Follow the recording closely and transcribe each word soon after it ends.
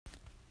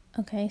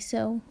Okay,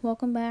 so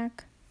welcome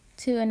back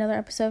to another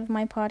episode of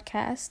my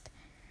podcast.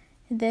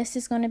 This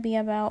is going to be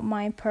about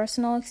my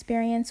personal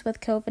experience with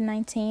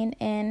COVID-19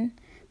 and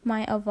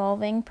my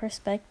evolving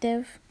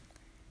perspective.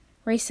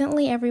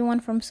 Recently,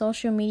 everyone from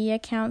social media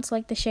accounts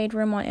like The Shade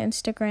Room on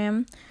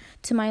Instagram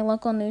to my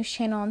local news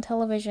channel on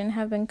television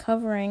have been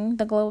covering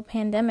the global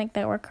pandemic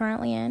that we're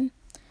currently in.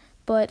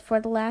 But for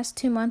the last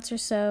 2 months or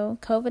so,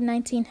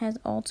 COVID-19 has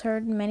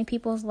altered many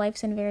people's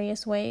lives in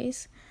various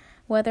ways.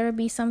 Whether it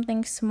be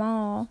something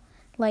small,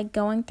 like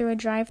going through a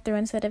drive-thru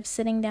instead of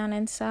sitting down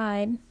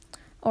inside,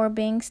 or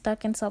being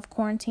stuck in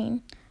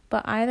self-quarantine.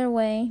 But either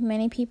way,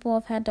 many people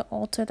have had to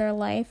alter their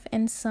life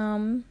in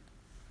some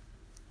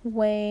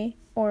way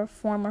or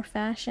form or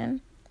fashion.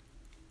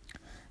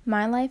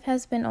 My life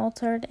has been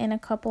altered in a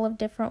couple of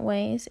different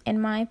ways, and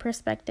my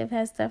perspective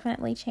has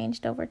definitely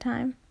changed over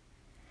time.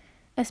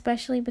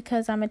 Especially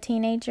because I'm a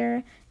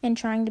teenager and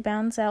trying to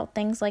balance out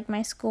things like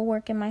my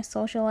schoolwork and my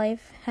social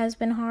life has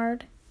been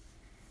hard.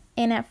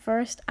 And at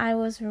first, I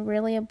was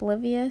really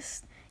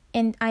oblivious,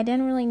 and I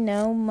didn't really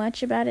know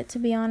much about it, to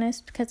be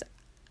honest, because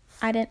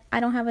I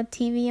don't have a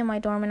TV in my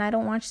dorm, and I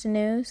don't watch the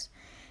news,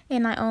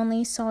 and I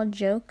only saw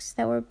jokes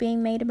that were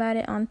being made about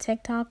it on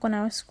TikTok when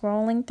I was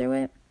scrolling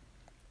through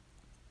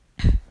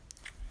it.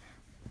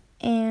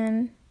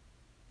 And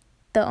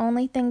the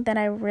only thing that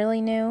I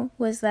really knew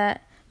was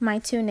that my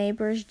two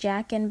neighbors,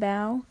 Jack and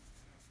Bao,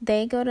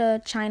 they go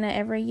to China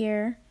every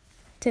year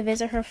to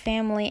visit her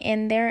family,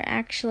 and they're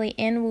actually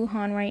in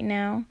Wuhan right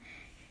now,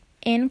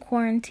 in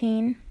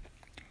quarantine,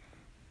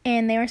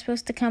 and they were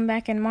supposed to come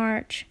back in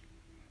March,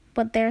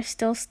 but they're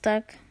still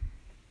stuck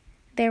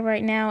there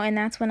right now, and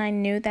that's when I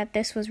knew that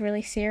this was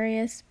really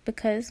serious,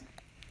 because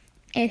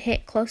it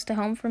hit close to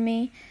home for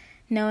me,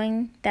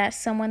 knowing that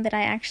someone that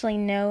I actually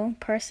know,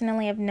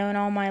 personally have known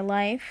all my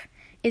life,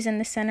 is in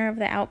the center of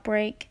the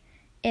outbreak,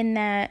 in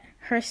that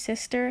her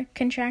sister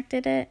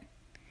contracted it.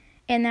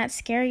 And that's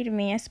scary to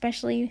me,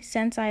 especially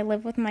since I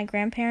live with my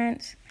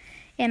grandparents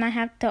and I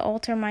have to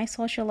alter my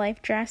social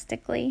life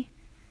drastically.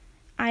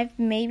 I've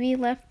maybe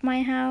left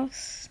my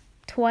house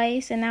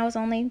twice, and that was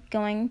only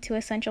going to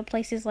essential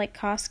places like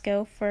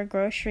Costco for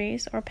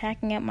groceries or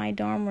packing up my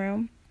dorm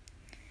room.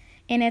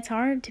 And it's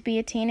hard to be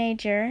a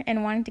teenager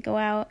and wanting to go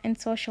out and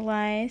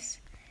socialize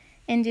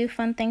and do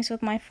fun things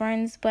with my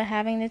friends, but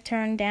having to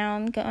turn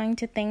down going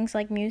to things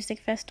like music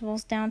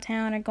festivals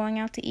downtown or going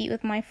out to eat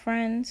with my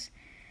friends,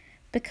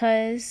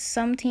 because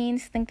some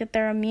teens think that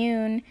they're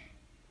immune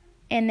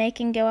and they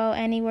can go out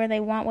anywhere they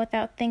want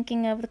without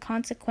thinking of the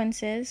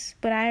consequences.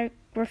 But I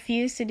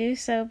refuse to do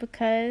so,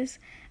 because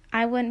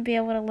I wouldn't be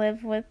able to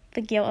live with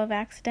the guilt of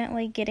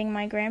accidentally getting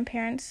my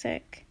grandparents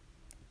sick.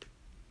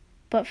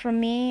 But for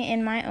me,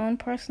 in my own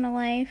personal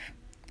life,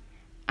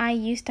 I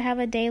used to have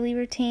a daily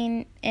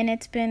routine, and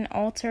it's been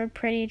altered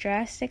pretty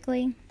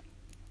drastically.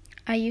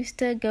 I used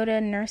to go to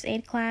a nurse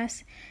aid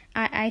class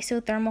at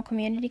Isothermal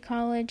Community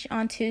College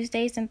on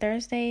Tuesdays and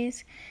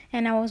Thursdays,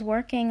 and I was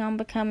working on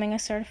becoming a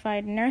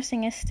certified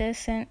nursing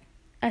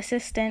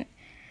assistant,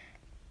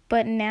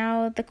 but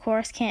now the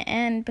course can't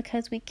end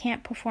because we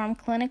can't perform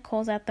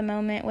clinicals at the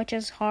moment, which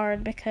is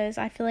hard because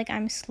I feel like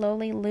I'm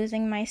slowly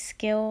losing my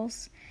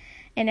skills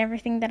and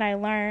everything that I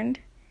learned.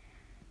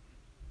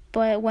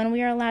 But when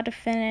we are allowed to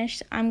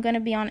finish, I'm going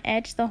to be on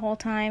edge the whole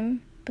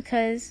time,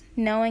 because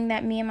knowing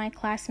that me and my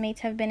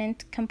classmates have been in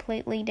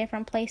completely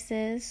different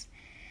places,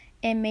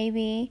 and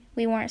maybe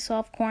we weren't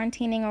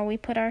self-quarantining, or we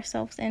put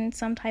ourselves in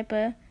some type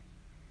of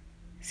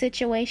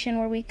situation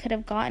where we could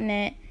have gotten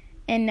it,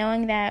 and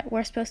knowing that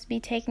we're supposed to be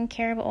taking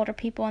care of older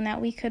people and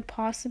that we could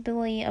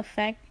possibly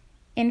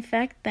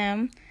infect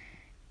them,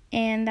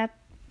 and that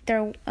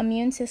their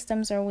immune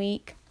systems are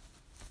weak,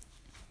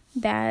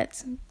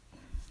 that's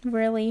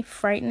really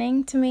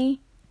frightening to me.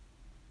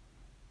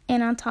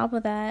 And on top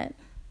of that,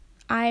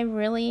 I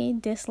really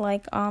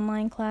dislike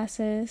online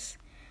classes,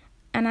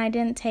 and I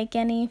didn't take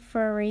any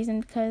for a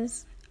reason,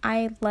 because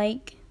I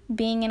like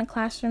being in a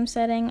classroom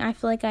setting. I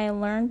feel like I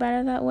learn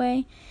better that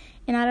way,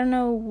 and I don't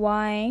know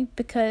why,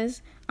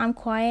 because I'm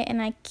quiet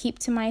and I keep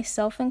to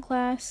myself in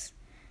class,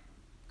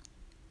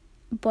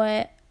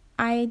 but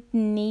I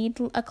need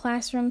a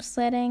classroom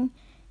setting.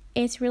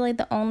 It's really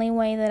the only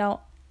way that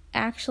I'll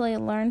actually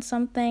learn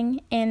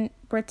something and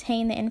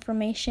retain the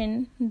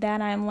information that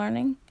I'm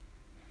learning.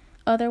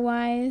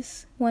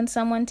 Otherwise, when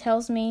someone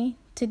tells me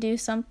to do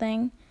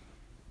something,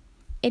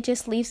 it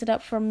just leaves it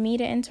up for me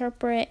to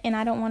interpret, and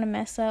I don't want to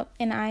mess up,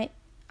 and I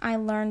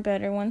learn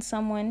better when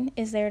someone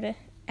is there to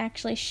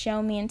actually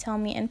show me and tell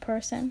me in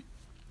person.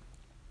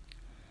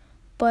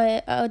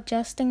 But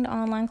adjusting to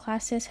online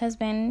classes has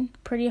been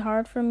pretty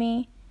hard for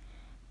me,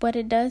 but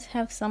it does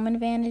have some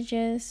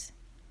advantages,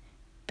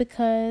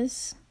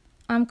 because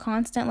I'm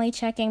constantly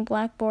checking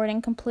Blackboard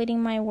and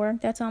completing my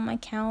work that's on my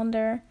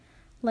calendar.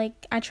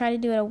 Like, I try to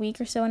do it a week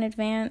or so in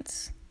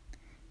advance,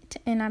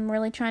 and I'm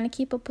really trying to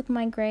keep up with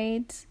my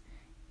grades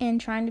and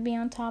trying to be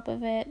on top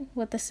of it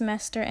with the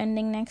semester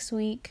ending next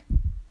week.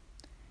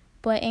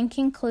 But in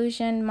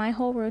conclusion, my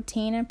whole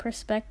routine and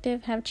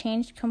perspective have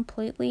changed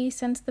completely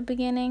since the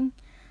beginning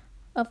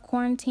of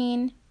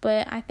quarantine,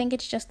 But I think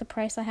it's just the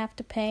price I have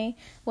to pay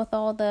with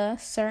all the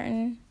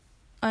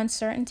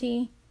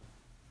uncertainty.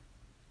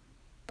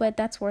 But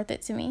that's worth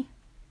it to me.